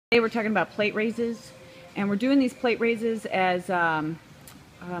Today we're talking about plate raises, and we're doing these plate raises as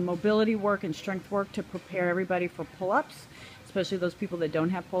mobility work and strength work to prepare everybody for pull-ups, especially those people that don't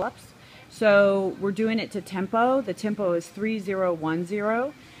have pull-ups. So we're doing it to tempo. The tempo is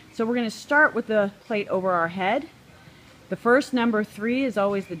 3-0-1-0. So we're going to start with the plate over our head. The first number 3 is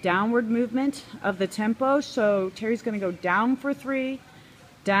always the downward movement of the tempo. So Terry's going to go down for 3,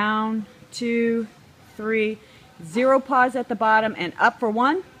 down, 2, 3, 0 pause at the bottom, and up for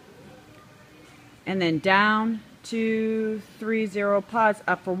 1. And then down, 2, 3, 0 pause,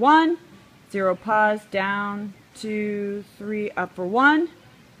 up for 1, 0 pause, down, 2, 3, up for 1,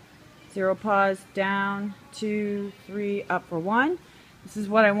 0 pause, down, 2, 3, up for 1. This is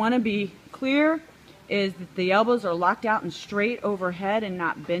what I want to be clear is that the elbows are locked out and straight overhead and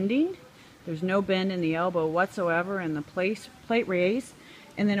not bending. There's no bend in the elbow whatsoever in the plate raise.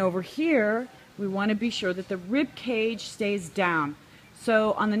 And then over here, we want to be sure that the rib cage stays down.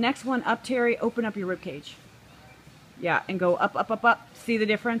 So on the next one up, Terry, open up your rib cage. Yeah, and go up, up, up, up. See the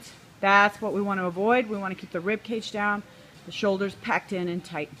difference? That's what we want to avoid. We want to keep the rib cage down, the shoulders packed in and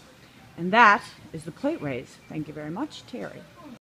tight. And that is the plate raise. Thank you very much, Terry.